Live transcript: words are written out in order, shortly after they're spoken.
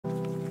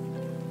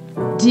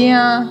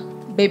Dear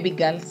baby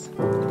girls,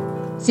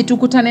 si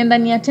tukutane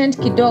ndani ya tent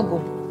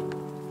kidogo.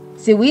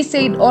 See, we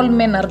said all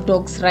men are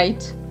dogs,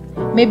 right?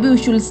 Maybe we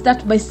should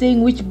start by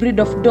saying which breed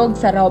of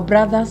dogs are our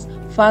brothers,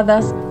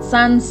 fathers,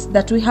 sons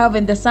that we have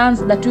and the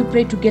sons that we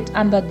pray to get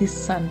under this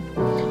sun.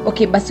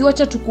 Okay, basi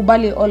wacha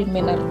tukubali all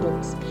men are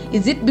dogs.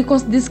 Is it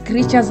because these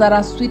creatures are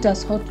as sweet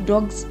as hot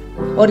dogs?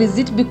 Or is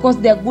it because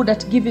they are good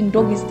at giving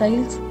doggy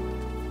styles?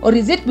 Or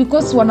is it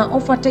because wana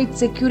offer tight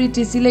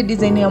security sile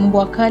design ya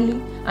mbwa kali,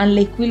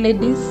 unlike we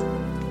ladies?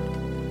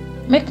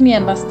 Make me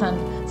understand.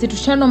 Si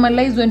tusha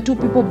normalize when two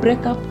people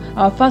break up,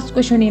 our first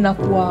question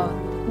inakuwa,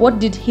 what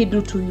did he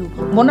do to you?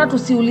 Mbona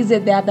tusiulize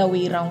the other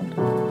way around?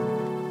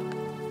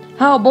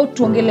 How about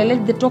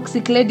tuongelele the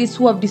toxic ladies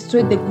who have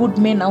destroyed the good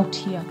men out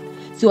here?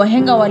 Si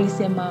wahenga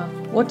walisema,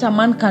 what a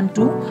man can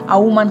do, a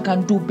woman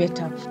can do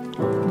better.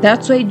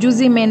 That's why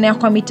juzi imeenea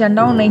kwa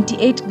mitandao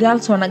 98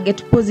 girls wana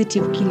get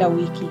positive kila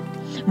wiki.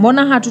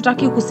 Mbona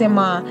hatutaki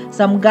kusema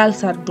some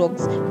girls are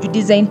dogs? You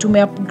design to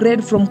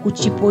upgrade from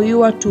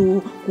kuchipoiwa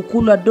to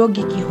kukulwa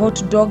dogi ki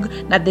hot dog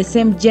na the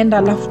same gender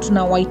alafu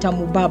tunawaita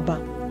mubaba.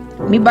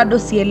 Mi bado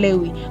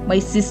sielewi,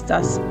 my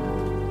sisters.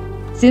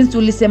 Since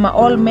tulisema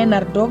all men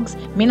are dogs,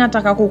 mi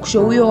nataka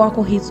kukushow huyo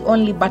wako he's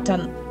only but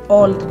an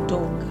old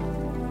dog.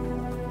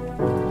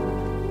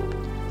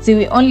 See,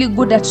 we only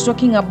good at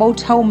talking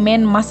about how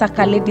men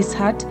massacre ladies'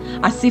 heart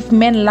as if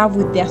men love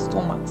with their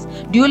stomachs.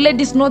 Do you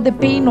ladies know the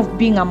pain of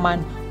being a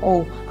man?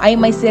 Oh, I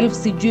myself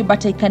sijui,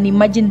 but I can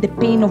imagine the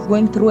pain of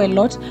going through a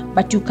lot,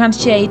 but you can't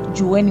share it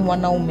jueni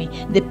mwanaume.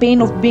 The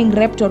pain of being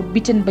raped or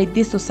beaten by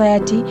this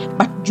society,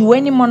 but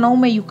jueni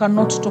mwanaume you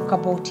cannot talk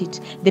about it.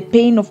 The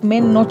pain of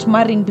men not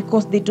marrying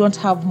because they don't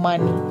have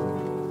money.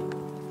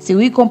 See,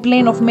 we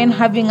complain of men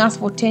having us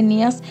for 10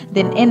 years,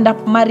 then end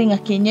up marrying a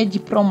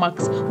Kenyeji Pro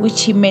Max, whom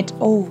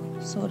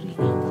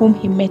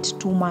he met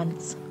 2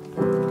 months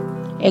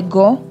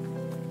ago,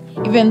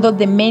 even though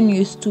the menu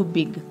is too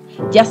big.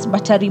 Just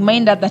but a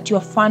reminder that you're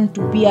fun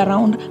to be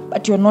around,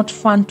 but you're not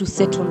fun to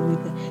settle with.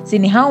 See,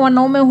 ni hawa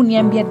wanaume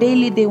huniambia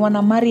daily they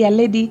wanna marry a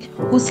lady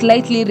who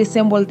slightly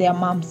resemble their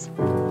moms.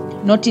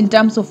 Not in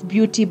terms of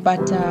beauty,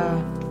 but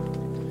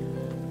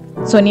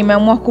so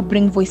nimeamua ku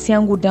bring voice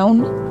yangu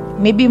down.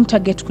 Maybe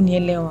mtaget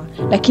kunielewa.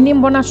 Lakini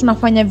mbona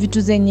tunafanya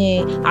vitu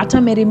zenye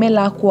hata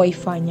Merimela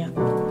hakuwaifanya?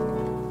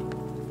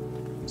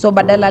 So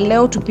badala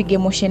leo tupige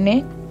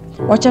moshene,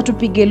 wacha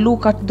tupige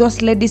look at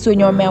those ladies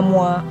wenye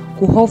wameamua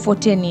kuho for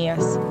 10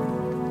 years.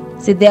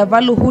 See, their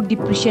value who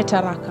depreciate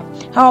haraka.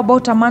 How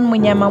about a man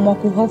mwenye ameamua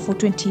kuho for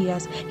 20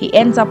 years? He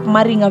ends up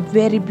marrying a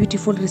very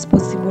beautiful,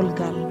 responsible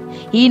girl.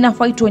 Hii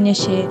inafai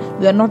tuonyeshe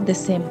we are not the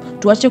same.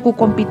 Tuache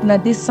kucompete na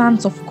these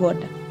sons of God.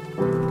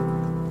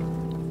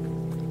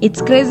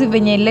 It's crazy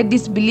venye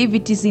ladies believe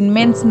it is in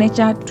men's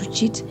nature to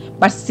cheat,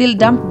 but still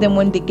dump them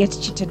when they get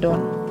cheated on.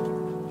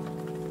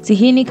 Si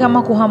hii ni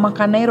kama kuhama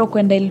Kanairo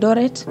kwenda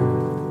Eldoret.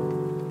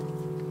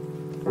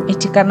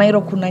 Eti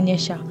Kanairo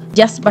kunanyesha.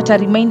 Just but a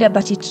reminder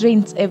that it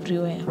rains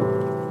everywhere.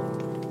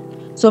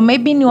 So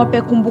maybe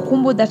niwape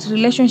kumbukumbu that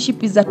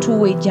relationship is a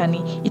two-way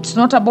journey. It's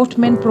not about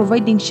men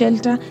providing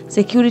shelter,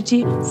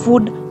 security,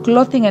 food,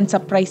 clothing and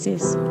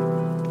surprises.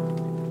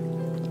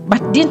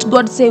 But didn't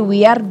God say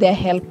we are their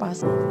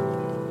helpers?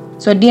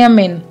 So dear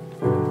men,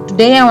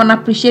 today I want to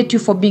appreciate you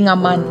for being a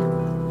man,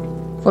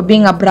 for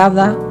being a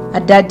brother,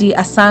 a daddy,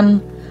 a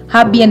son,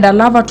 hubby and a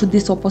lover to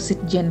this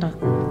opposite gender.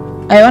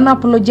 I want to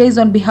apologize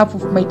on behalf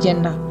of my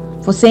gender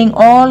for saying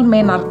all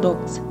men are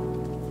dogs.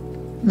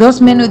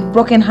 Those men with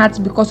broken hearts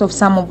because of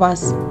some of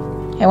us,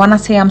 I want to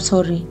say I'm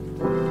sorry.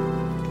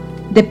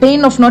 The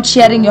pain of not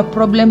sharing your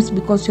problems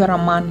because you're a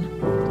man.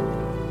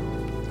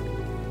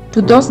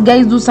 To those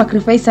guys who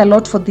sacrifice a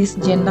lot for this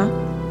gender,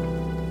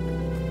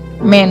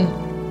 men,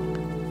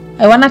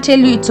 I want to tell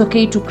you it's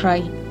okay to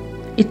cry.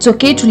 It's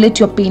okay to let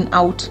your pain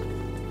out.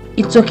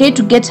 It's okay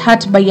to get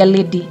hurt by a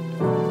lady,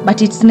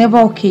 but it's never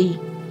okay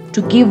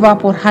to give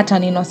up or hurt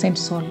an innocent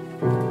soul.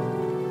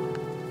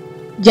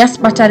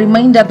 Just but a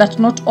reminder that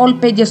not all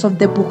pages of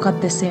the book are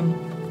the same.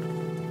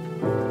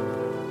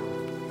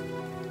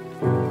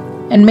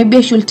 And maybe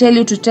I should tell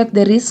you to take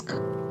the risk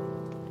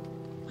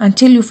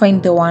until you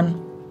find the one.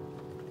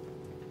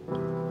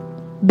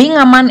 Being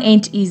a man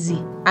ain't easy.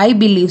 I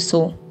believe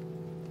so.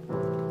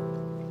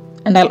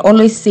 And I'll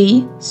always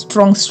say,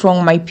 strong,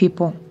 strong, my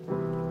people.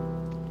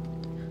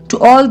 To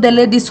all the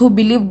ladies who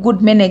believe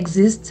good men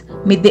exist,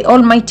 may the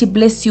Almighty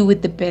bless you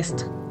with the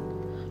best.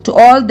 To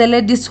all the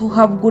ladies who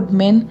have good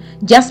men,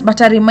 just but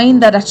a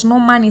reminder that no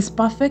man is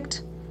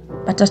perfect,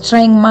 but a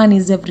trying man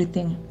is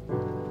everything.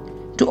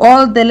 To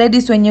all the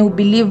ladies when you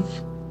believe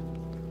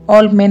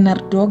all men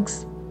are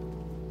dogs,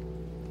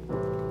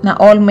 na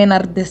all men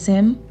are the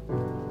same,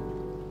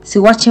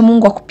 siwache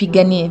Mungu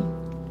akupiganie.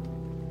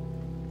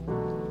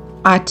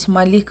 At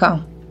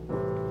Malika,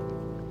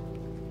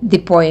 the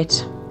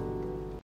poet.